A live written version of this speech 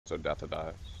so Death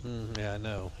dies. Yeah, I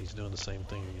know. He's doing the same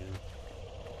thing again.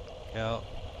 Yeah.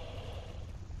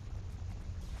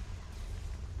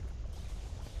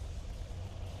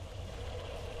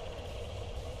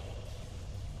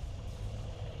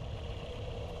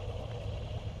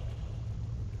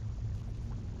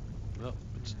 Oh,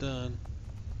 it's done.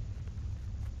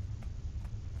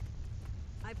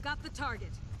 I've got the target.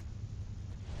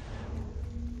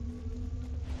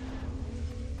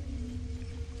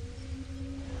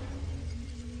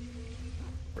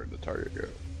 Where'd the target go?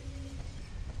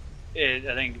 I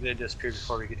think they disappeared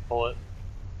before we could pull it.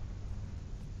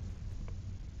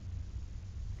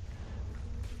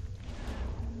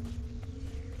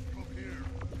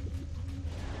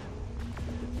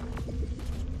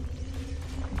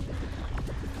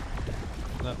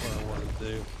 Not what I wanted to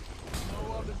do.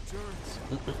 No other turns.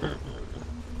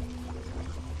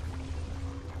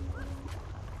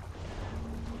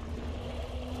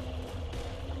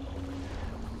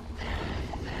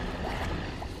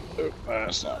 Oh,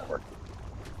 that's not working.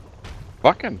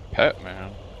 Fucking pet,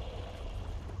 man.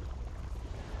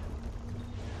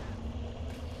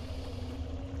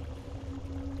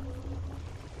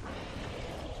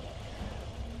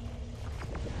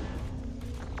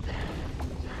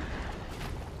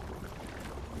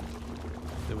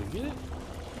 Did we get it?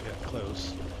 Got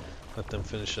close. Let them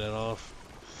finish that off.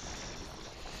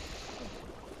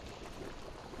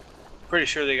 Pretty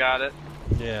sure they got it.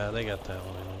 Yeah, they got that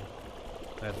one.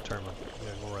 I had to turn my. I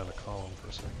gotta go around the column for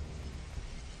a second.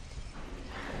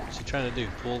 What's he trying to do?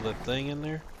 Pull the thing in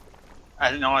there? I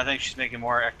don't know. I think she's making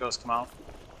more echoes come out.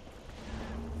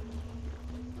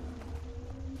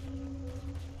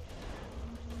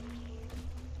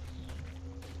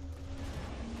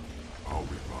 I'll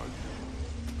revive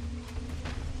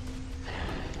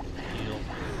Heal.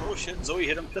 Oh shit! Zoe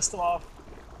hit him, pissed him off.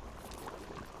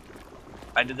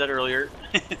 I did that earlier.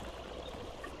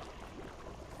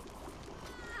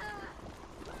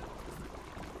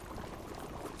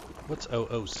 What's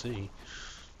OOC?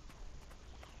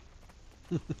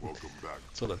 you. Welcome back.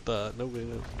 That's what I thought. Nobody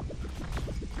knows.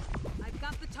 I've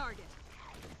got the target.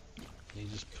 You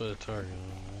just put a target on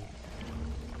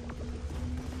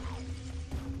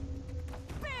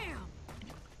Bam!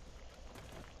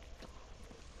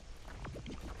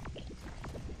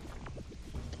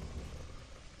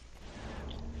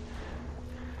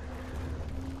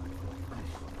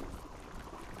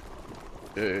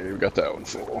 Yeah, we got that one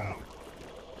full.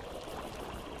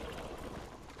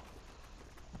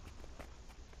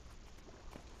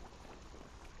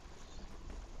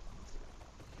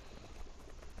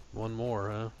 One more,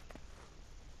 huh?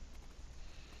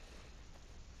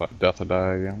 Let Death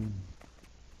die again.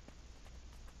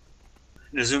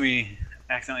 Nezumi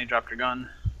accidentally dropped her gun.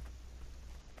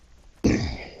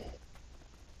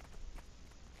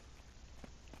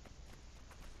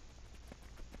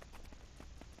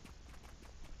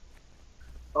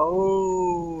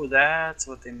 Oh, that's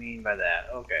what they mean by that.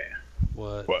 Okay.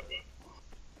 What? What?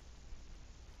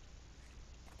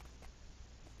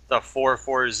 The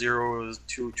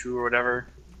 44022 or whatever.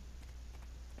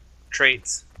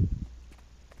 Traits.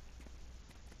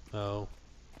 Oh.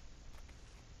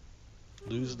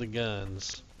 Lose the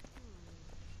guns.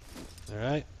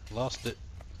 Alright, lost it.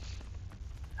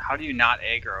 How do you not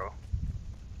aggro?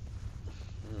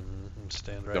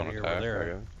 Stand right Don't here attack, where I they're at.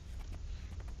 guess.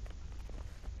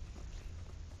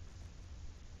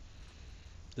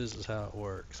 This is how it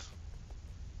works.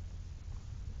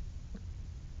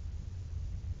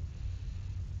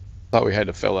 Thought we had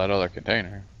to fill that other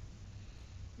container.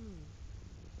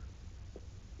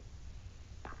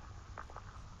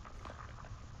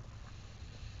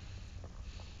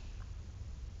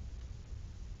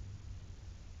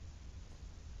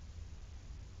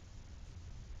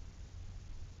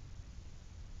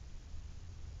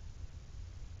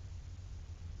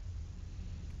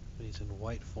 When he's in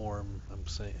white form, I'm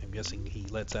guessing he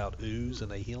lets out ooze and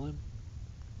they heal him?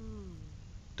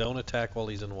 Don't attack while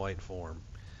he's in white form.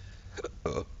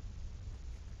 Oh,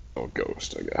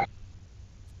 ghost, I guess.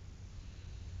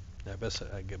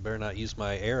 I better not use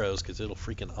my arrows because it'll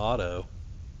freaking auto.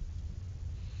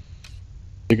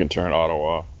 You can turn auto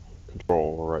off.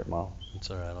 Control right mouse. It's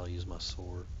alright, I'll use my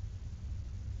sword.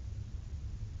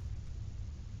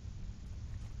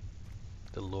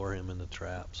 To lure him into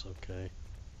traps, okay.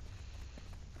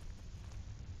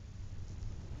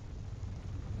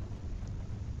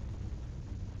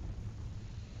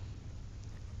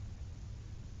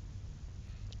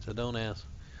 So don't ask.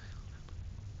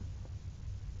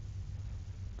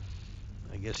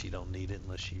 I guess you don't need it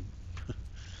unless you...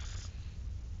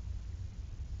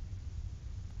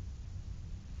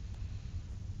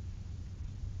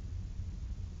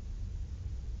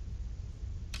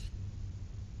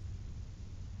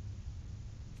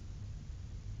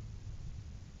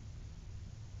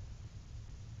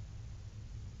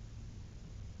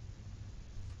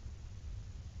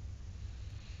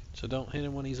 So don't hit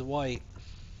him when he's white.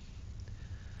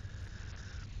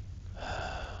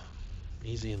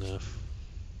 Easy enough.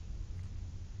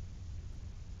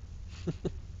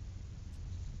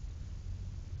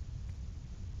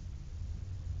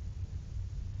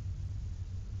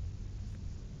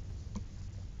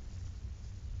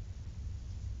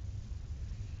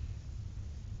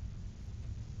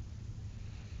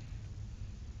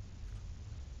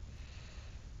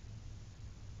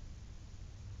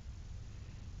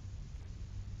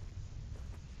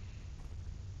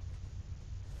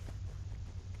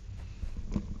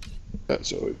 That's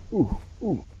so. Ooh,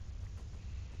 ooh.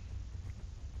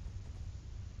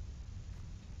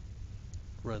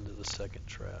 Run to the second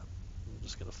trap. I'm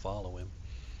just gonna follow him.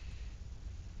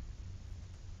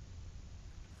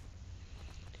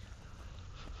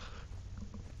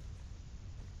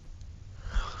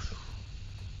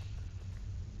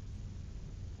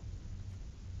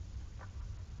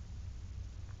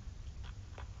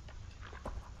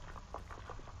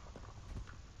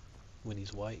 When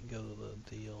he's white, go to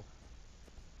the deal.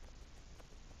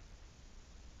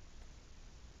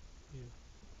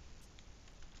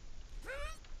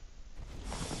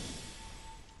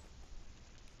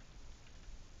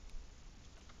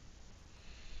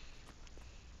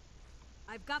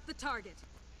 I've got the target.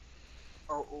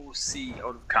 ROC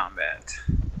out of combat.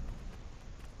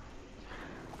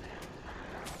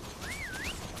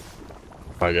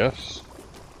 I guess.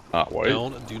 Not white.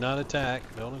 Do not attack.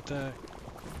 Don't attack.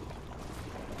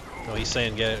 No, he's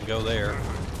saying go there.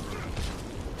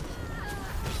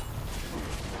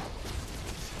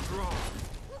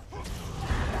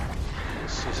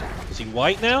 Is he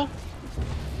white now?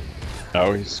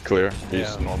 No, he's clear.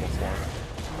 He's Yeah. normal form.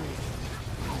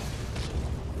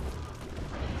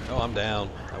 Oh, I'm down.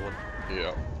 I would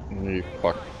Yeah. You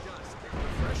fuck.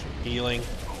 healing.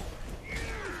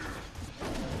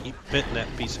 Keep hitting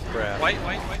that piece of crap. White.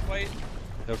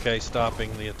 Okay,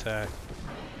 stopping the attack.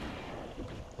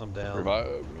 I'm down.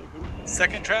 Revive.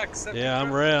 Second track. Yeah, I'm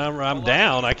Hold on,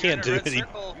 down. I you're can't in a do red any.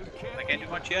 circle. I can't do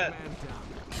much yet.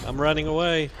 I'm running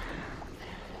away.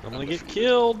 I'm gonna get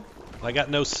killed. I got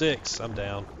no 6. I'm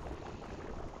down.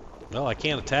 No, I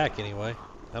can't attack anyway.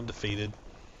 I'm defeated.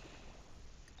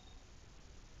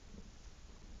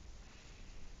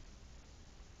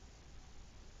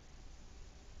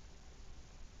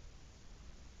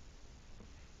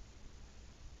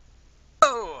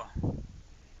 Oh!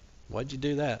 Why'd you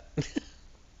do that?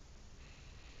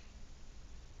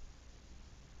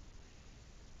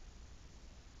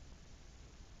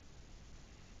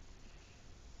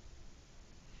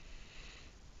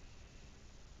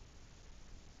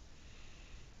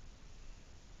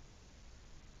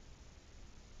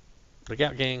 Look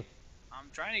out, gang. I'm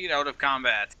trying to get out of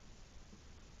combat.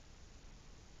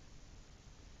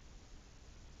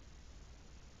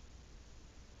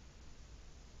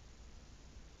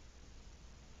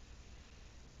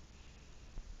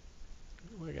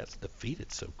 Oh, I got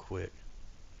defeated so quick.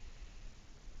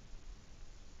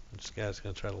 This guy's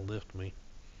gonna try to lift me.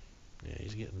 Yeah,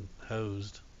 he's getting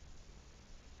hosed.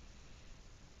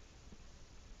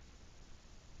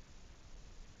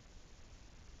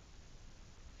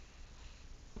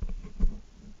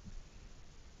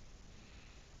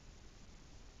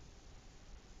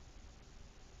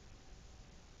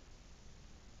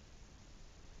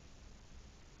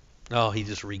 Oh, he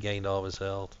just regained all of his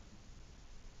health.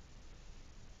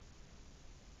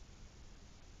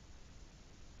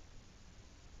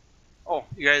 Oh,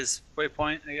 you guys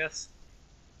waypoint, I guess.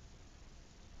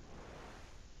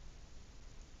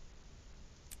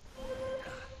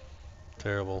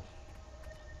 Terrible.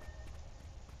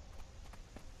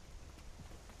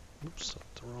 Oops,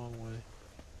 the wrong way.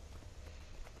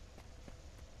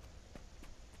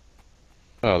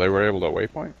 Oh, they were able to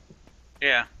waypoint?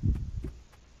 Yeah.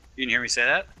 You didn't hear me say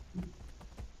that?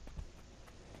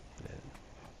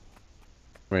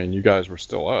 I mean, you guys were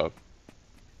still up.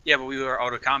 Yeah, but we were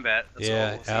out of combat. That's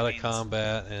Yeah, all out of means.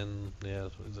 combat, and yeah,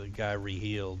 the guy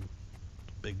rehealed,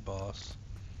 big boss.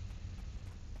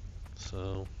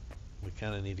 So we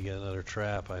kind of need to get another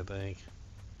trap, I think.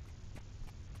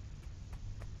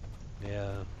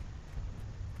 Yeah.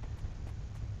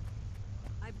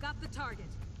 I've got the target.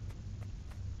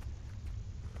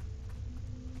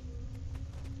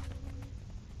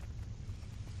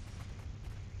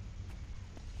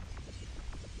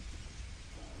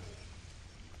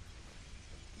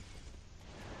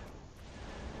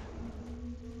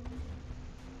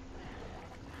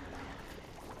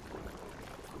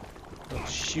 Oh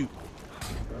shoot.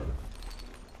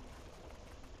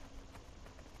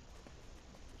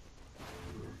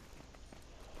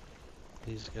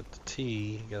 He's got the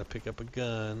T. Gotta pick up a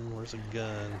gun. Where's a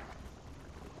gun?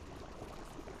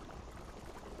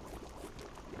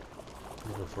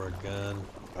 Looking for a gun.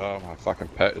 Oh, my fucking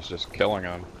pet is just killing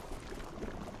him.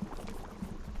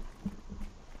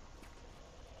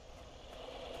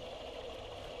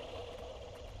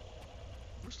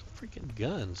 Where's the freaking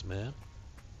guns, man?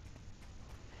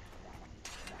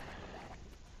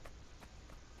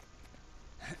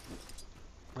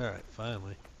 Alright,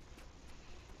 finally.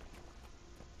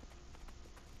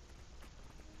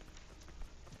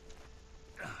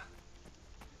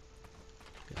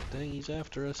 God dang, he's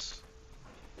after us.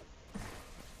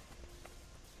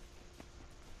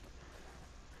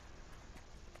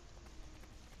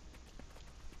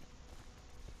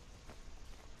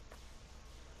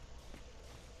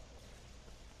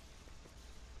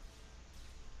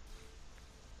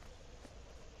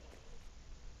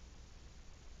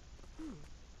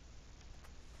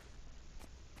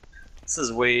 This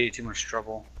is way too much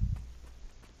trouble.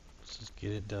 Let's just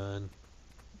get it done.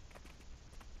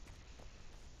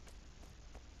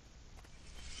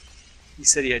 He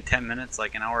said he had 10 minutes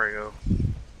like an hour ago.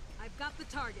 I've got the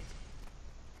target.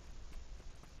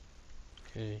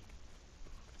 Okay.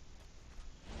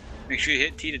 Make sure you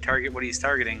hit T to target what he's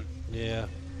targeting. Yeah.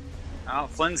 Oh,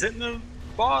 Flynn's hitting the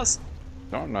boss.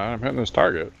 No, I'm not. I'm hitting this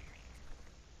target.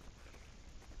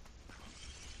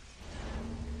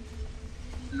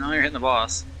 No, you're hitting the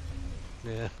boss.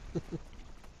 Yeah.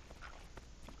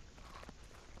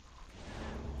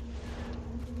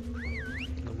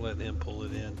 I'm letting him pull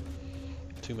it in.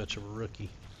 Too much of a rookie.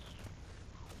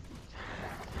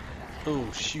 Oh,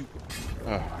 shoot.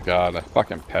 Oh my god, that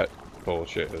fucking pet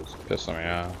bullshit is pissing me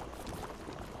off.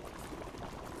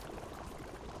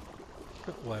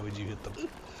 Why would you hit them?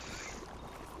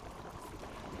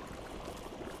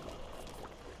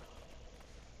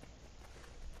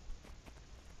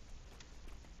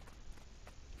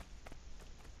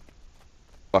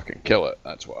 Fucking kill it,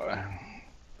 that's why.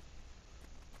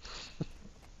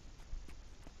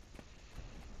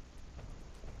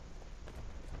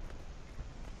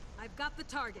 I've got the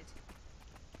target.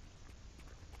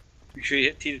 Make sure you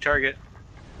hit T to target.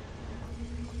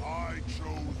 I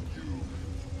chose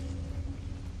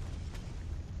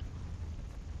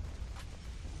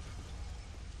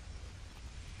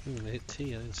you. I hit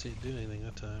T. I didn't see it do anything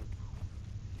that time.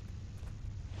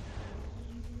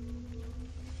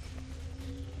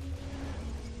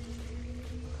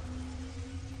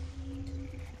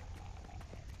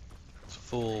 It's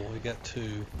full. We got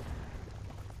 2.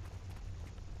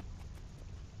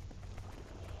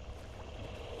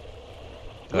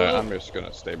 I'm just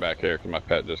gonna stay back here because my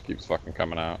pet just keeps fucking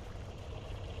coming out.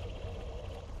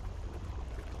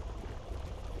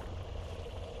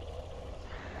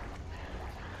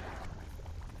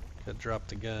 Got drop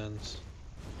the guns.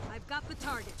 I've got the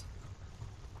target.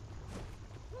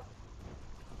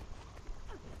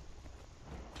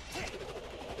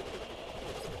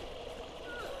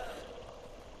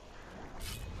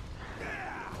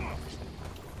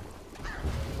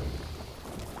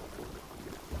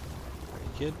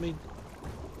 Kidding me?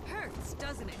 Hurts,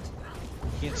 doesn't it?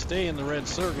 Can't stay in the red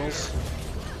circles.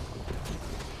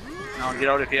 No, get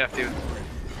out if you have to.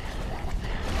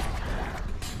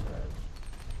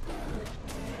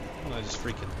 I just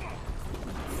freaking.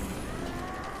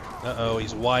 Uh-oh,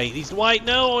 he's white. He's white.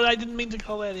 No, I didn't mean to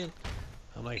call that in.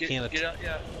 I'm like, Get out,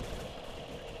 yeah.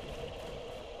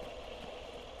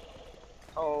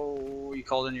 Oh, you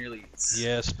called in your leads.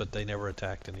 Yes, but they never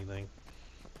attacked anything.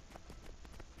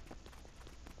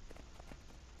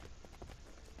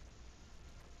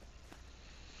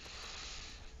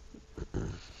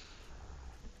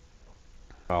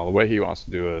 Well, the way he wants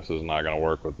to do this is not gonna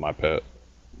work with my pet.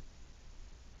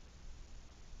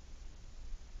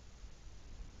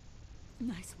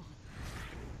 Nice one.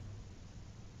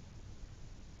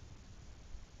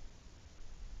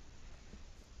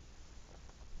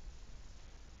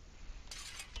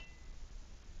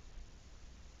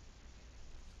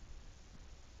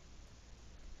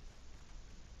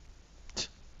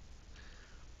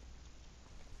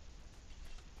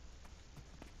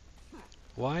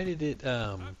 Why did it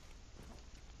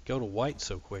go to white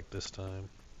so quick this time?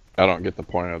 I don't get the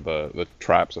point of the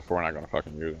traps if we're not gonna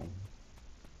fucking use them.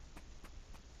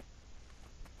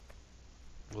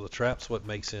 Well, the trap's what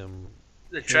makes him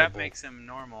The trap killable. makes him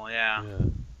normal, yeah. Yeah.